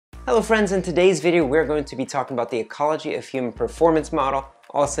Hello friends, in today's video we're going to be talking about the Ecology of Human Performance Model,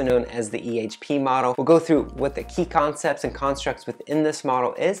 also known as the EHP model. We'll go through what the key concepts and constructs within this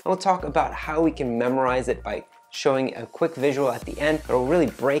model is, and we'll talk about how we can memorize it by showing a quick visual at the end. It'll really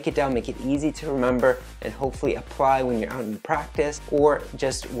break it down, make it easy to remember, and hopefully apply when you're out in practice or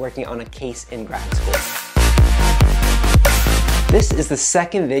just working on a case in grad school. This is the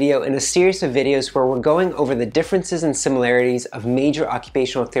second video in a series of videos where we're going over the differences and similarities of major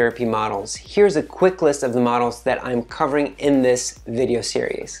occupational therapy models. Here's a quick list of the models that I'm covering in this video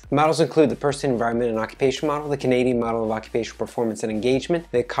series. The models include the Person, Environment, and Occupation Model, the Canadian Model of Occupational Performance and Engagement,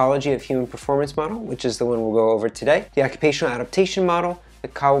 the Ecology of Human Performance Model, which is the one we'll go over today, the Occupational Adaptation Model, the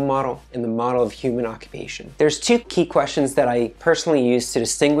KAWA Model, and the Model of Human Occupation. There's two key questions that I personally use to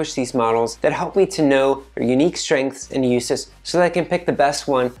distinguish these models that help me to know their unique strengths and uses so that I can pick the best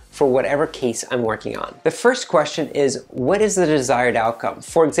one for whatever case I'm working on. The first question is, what is the desired outcome?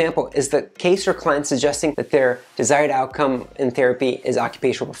 For example, is the case or client suggesting that their desired outcome in therapy is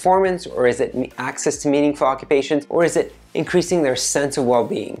occupational performance, or is it access to meaningful occupations, or is it increasing their sense of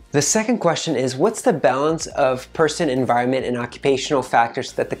well-being? The second question is, what's the balance of person, environment, and occupational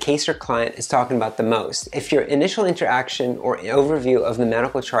factors that the case or client is talking about the most? If your initial interaction or overview of the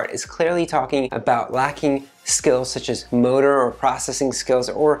medical chart is clearly talking about lacking skills such as motor or processing skills,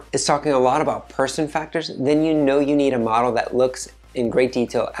 or is talking a lot about person factors, then you know you need a model that looks in great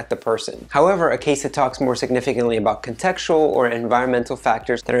detail at the person. However, a case that talks more significantly about contextual or environmental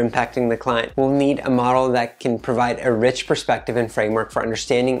factors that are impacting the client will need a model that can provide a rich perspective and framework for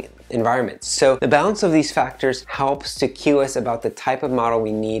understanding environments. So the balance of these factors helps to cue us about the type of model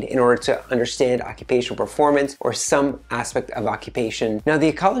we need in order to understand occupational performance or some aspect of occupation. Now, the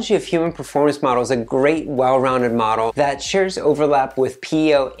Ecology of Human Performance Model is a great, well-rounded model that shares overlap with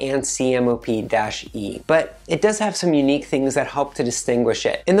PEO and CMOP-E, but it does have some unique things that help to distinguish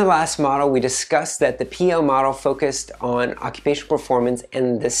it. In the last model, we discussed that the PEO model focused on occupational performance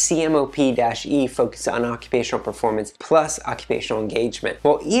and the CMOP-E focused on occupational performance plus occupational engagement.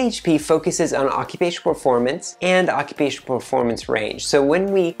 Well, EHP focuses on occupational performance and occupational performance range. So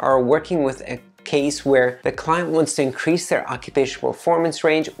when we are working with a case where the client wants to increase their occupational performance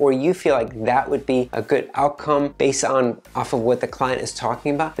range, or you feel like that would be a good outcome based off of what the client is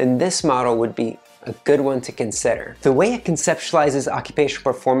talking about, then this model would be a good one to consider. The way it conceptualizes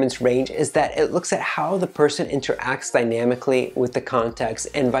occupational performance range is that it looks at how the person interacts dynamically with the context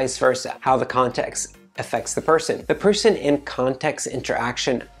and vice versa, how the context affects the person. The person and context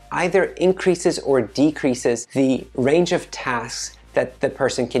interaction either increases or decreases the range of tasks that the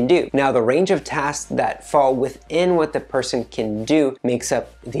person can do. Now, the range of tasks that fall within what the person can do makes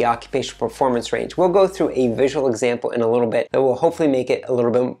up the occupational performance range. We'll go through a visual example in a little bit that will hopefully make it a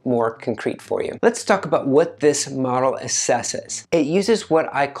little bit more concrete for you. Let's talk about what this model assesses. It uses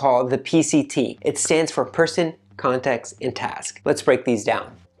what I call the PCT. It stands for Person, Context, and Task. Let's break these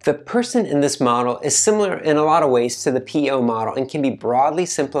down. The person in this model is similar in a lot of ways to the PEO model and can be broadly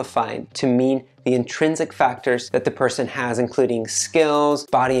simplified to mean the intrinsic factors that the person has, including skills,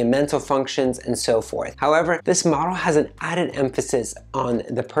 body and mental functions, and so forth. However, this model has an added emphasis on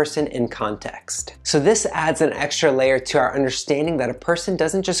the person in context. So this adds an extra layer to our understanding that a person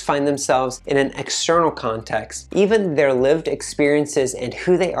doesn't just find themselves in an external context. Even their lived experiences and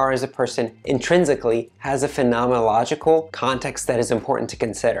who they are as a person intrinsically has a phenomenological context that is important to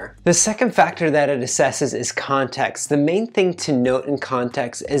consider. The second factor that it assesses is context. The main thing to note in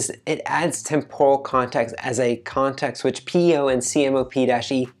context is it adds temporal context as a context which PEO and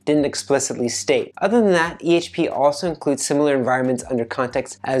CMOP-E didn't explicitly state. Other than that, EHP also includes similar environments under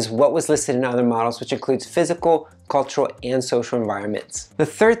context as what was listed in other models, which includes physical, cultural, and social environments. The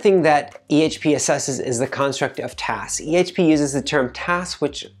third thing that EHP assesses is the construct of tasks. EHP uses the term tasks,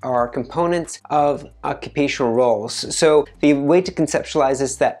 which are components of occupational roles. So the way to conceptualize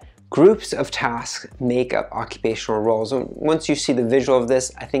is that groups of tasks make up occupational roles. And once you see the visual of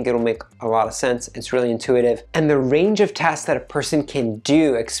this, I think it'll make a lot of sense. It's really intuitive. And the range of tasks that a person can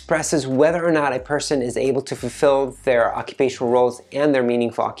do expresses whether or not a person is able to fulfill their occupational roles and their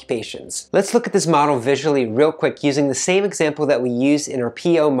meaningful occupations. Let's look at this model visually real quick using the same example that we used in our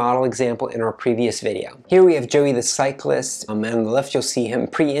PEO model example in our previous video. Here we have Joey the cyclist. On the left you'll see him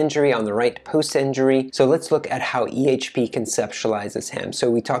pre-injury, on the right post-injury. So let's look at how EHP conceptualizes him. So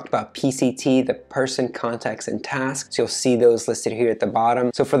we talked about about PCT, the person, context, and task. So you'll see those listed here at the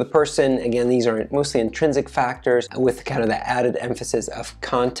bottom. So for the person, again, these are mostly intrinsic factors with kind of the added emphasis of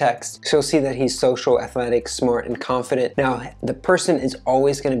context. So you'll see that he's social, athletic, smart, and confident. Now, the person is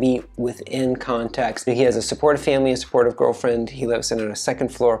always going to be within context. He has a supportive family, a supportive girlfriend. He lives in a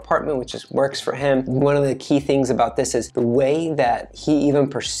second floor apartment, which just works for him. One of the key things about this is the way that he even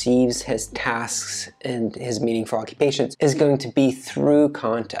perceives his tasks and his meaningful occupations is going to be through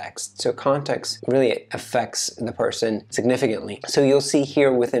context. So context really affects the person significantly. So you'll see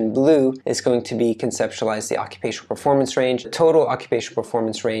here within blue is going to be conceptualized the occupational performance range. Total occupational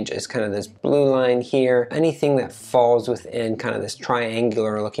performance range is kind of this blue line here. Anything that falls within kind of this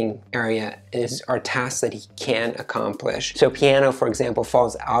triangular looking area are tasks that he can accomplish. So piano, for example,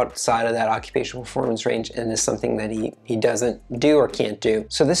 falls outside of that occupational performance range and is something that he doesn't do or can't do.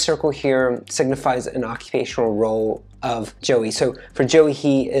 So this circle here signifies an occupational role of Joey. So for Joey,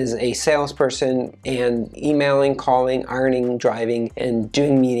 he is a salesperson, and emailing, calling, ironing, driving, and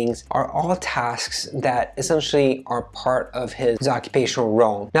doing meetings are all tasks that essentially are part of his occupational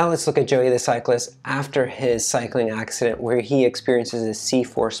role. Now let's look at Joey the cyclist after his cycling accident where he experiences a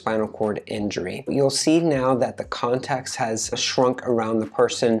C4 spinal cord injury. You'll see now that the context has shrunk around the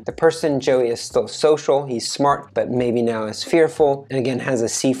person. The person, Joey, is still social, he's smart, but maybe now is fearful, and again has a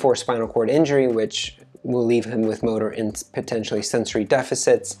C4 spinal cord injury, which will leave him with motor and potentially sensory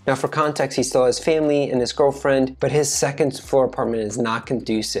deficits. Now for context, he still has family and his girlfriend, but his second floor apartment is not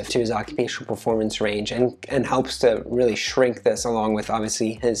conducive to his occupational performance range and helps to really shrink this along with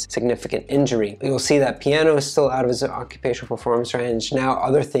obviously his significant injury. You'll see that piano is still out of his occupational performance range. Now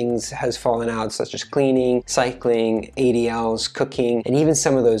other things has fallen out such as cleaning, cycling, ADLs, cooking, and even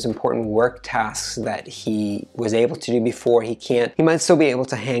some of those important work tasks that he was able to do before he can't. He might still be able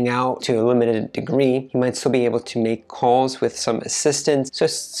to hang out to a limited degree. He might still be able to make calls with some assistance.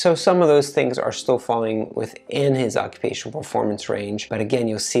 So some of those things are still falling within his occupational performance range. But again,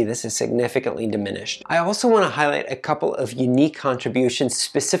 you'll see this is significantly diminished. I also want to highlight a couple of unique contributions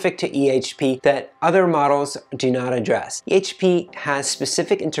specific to EHP that other models do not address. EHP has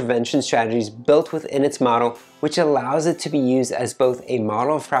specific intervention strategies built within its model, which allows it to be used as both a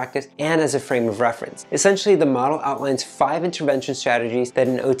model of practice and as a frame of reference. Essentially, the model outlines 5 intervention strategies that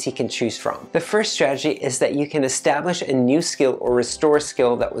an OT can choose from. The first strategy is that you can establish a new skill or restore a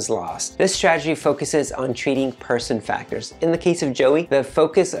skill that was lost. This strategy focuses on treating person factors. In the case of Joey, the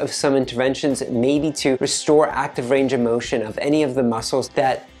focus of some interventions may be to restore active range of motion of any of the muscles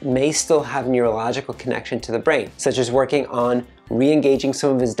that may still have neurological connection to the brain, such as working on re-engaging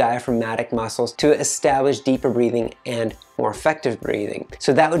some of his diaphragmatic muscles to establish deeper breathing and more effective breathing.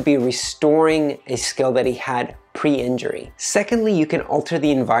 So that would be restoring a skill that he had pre-injury. Secondly, you can alter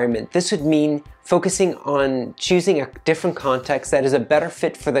the environment. This would mean focusing on choosing a different context that is a better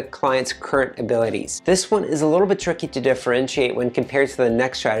fit for the client's current abilities. This one is a little bit tricky to differentiate when compared to the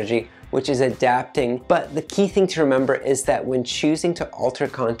next strategy, which is adapting. But the key thing to remember is that when choosing to alter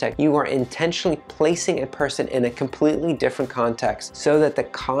context, you are intentionally placing a person in a completely different context so that the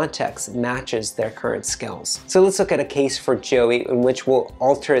context matches their current skills. So let's look at a case for Joey in which we'll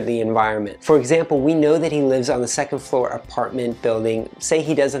alter the environment. For example, we know that he lives on the second floor apartment building. Say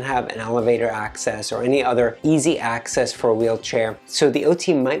he doesn't have an elevator access or any other easy access for a wheelchair. So the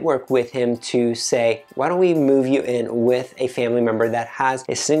OT might work with him to say, why don't we move you in with a family member that has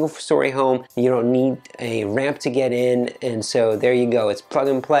a single story home. You don't need a ramp to get in, and so there you go. It's plug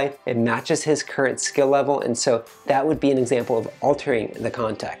and play. It matches his current skill level, and so that would be an example of altering the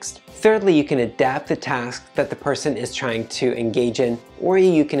context. Thirdly, you can adapt the task that the person is trying to engage in, or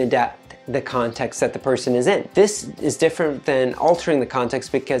you can adapt the context that the person is in. This is different than altering the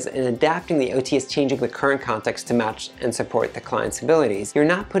context because in adapting, the OT is changing the current context to match and support the client's abilities. You're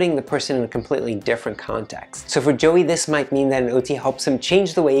not putting the person in a completely different context. So for Joey, this might mean that an OT helps him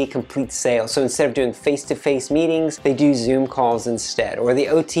change the way he completes sales. So instead of doing face-to-face meetings, they do Zoom calls instead. Or the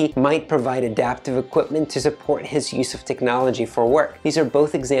OT might provide adaptive equipment to support his use of technology for work. These are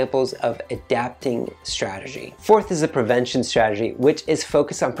both examples of adapting strategy. Fourth is the prevention strategy, which is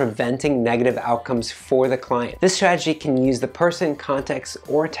focused on preventing negative outcomes for the client. This strategy can use the person, context,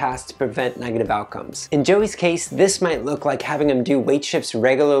 or task to prevent negative outcomes. In Joey's case, this might look like having him do weight shifts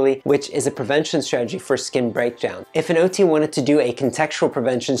regularly, which is a prevention strategy for skin breakdown. If an OT wanted to do a contextual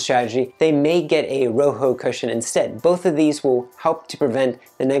prevention strategy, they may get a MoHO cushion instead. Both of these will help to prevent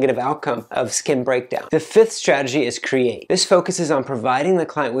the negative outcome of skin breakdown. The fifth strategy is create. This focuses on providing the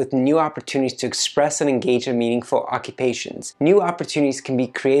client with new opportunities to express and engage in meaningful occupations. New opportunities can be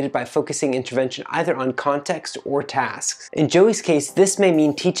created by focusing focusing intervention either on context or tasks. In Joey's case, this may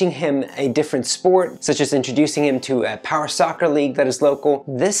mean teaching him a different sport, such as introducing him to a power soccer league that is local.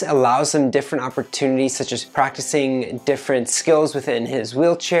 This allows him different opportunities, such as practicing different skills within his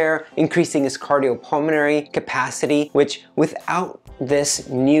wheelchair, increasing his cardiopulmonary capacity, which without this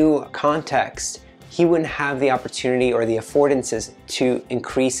new context, he wouldn't have the opportunity or the affordances to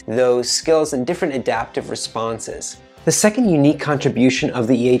increase those skills and different adaptive responses. The second unique contribution of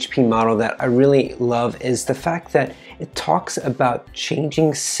the EAP model that I really love is the fact that it talks about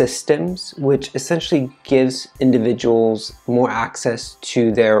changing systems, which essentially gives individuals more access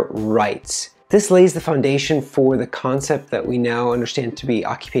to their rights. This lays the foundation for the concept that we now understand to be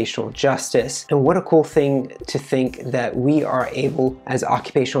occupational justice. And what a cool thing to think that we are able as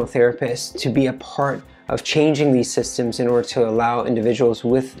occupational therapists to be a part of changing these systems in order to allow individuals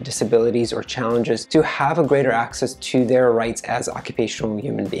with disabilities or challenges to have a greater access to their rights as occupational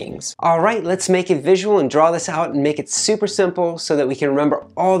human beings. All right, let's make it visual and draw this out and make it super simple so that we can remember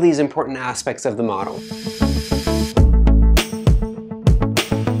all these important aspects of the model.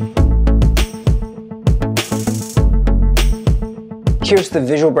 Here's the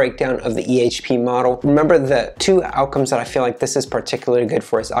visual breakdown of the EAP model. Remember, the two outcomes that I feel like this is particularly good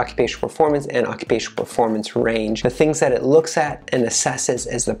for is occupational performance and occupational performance range. The things that it looks at and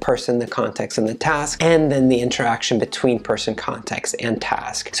assesses is the person, the context, and the task, and then the interaction between person, context, and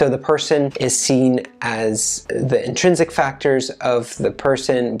task. So the person is seen as the intrinsic factors of the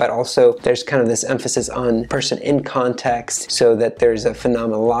person, but also there's kind of this emphasis on person in context, so that there's a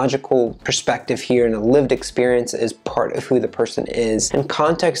phenomenological perspective here and a lived experience is part of who the person is. And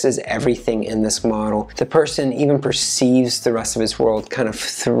context is everything in this model. The person even perceives the rest of his world kind of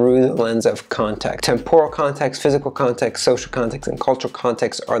through the lens of context. Temporal context, physical context, social context, and cultural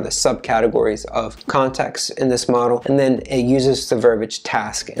context are the subcategories of context in this model. And then it uses the verbiage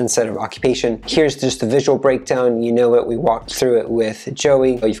task instead of occupation. Here's just the visual breakdown. You know it, we walked through it with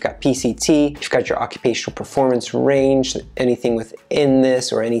Joey. You've got PCT, you've got your occupational performance range. Anything within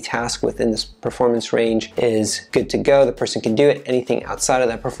this or any task within this performance range is good to go. The person can do it. Anything outside of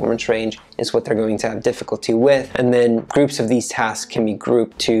that performance range is what they're going to have difficulty with. And then groups of these tasks can be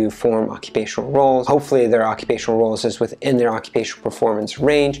grouped to form occupational roles. Hopefully their occupational roles is within their occupational performance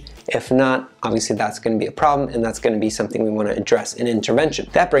range. If not, obviously that's going to be a problem, and that's going to be something we want to address in intervention.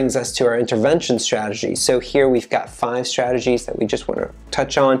 That brings us to our intervention strategy. So here we've got 5 strategies that we just want to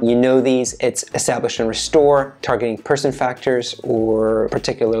touch on. You know these. It's establish and restore, targeting person factors or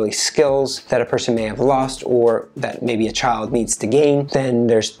particularly skills that a person may have lost or that maybe a child needs to gain. Then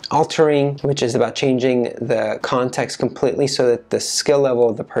there's altering, which is about changing the context completely so that the skill level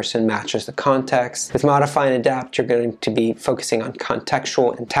of the person matches the context. With modify and adapt, you're going to be focusing on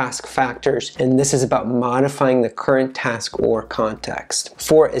contextual and task factors, and this is about modifying the current task or context.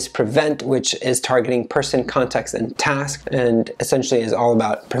 4 is prevent, which is targeting person, context, and task, and essentially is all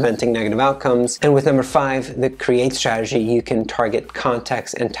about preventing negative outcomes. And with number 5, the create strategy, you can target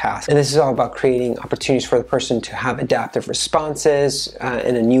context and task. And this is all about creating opportunities for the person to have adaptive responses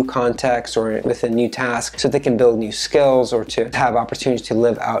in a new context or with a new task, so they can build new skills or to have opportunities to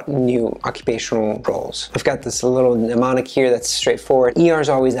live out new occupational roles. I've got this little mnemonic here that's straightforward. ERs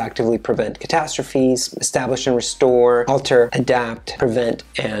always actively prevent catastrophes, establish and restore, alter, adapt, prevent,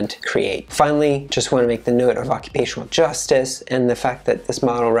 and create. Finally, just want to make the note of occupational justice and the fact that this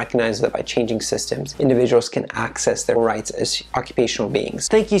model recognizes that by changing systems, individuals can access their rights as occupational beings.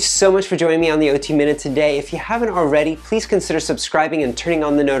 Thank you so much for joining me on the OT Minute today. If you haven't already, please consider subscribing and turning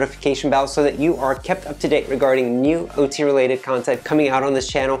on the notification bell so that you are kept up to date regarding new OT related content coming out on this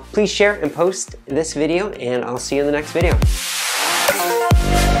channel. Please share and post this video, and I'll see you in the next video.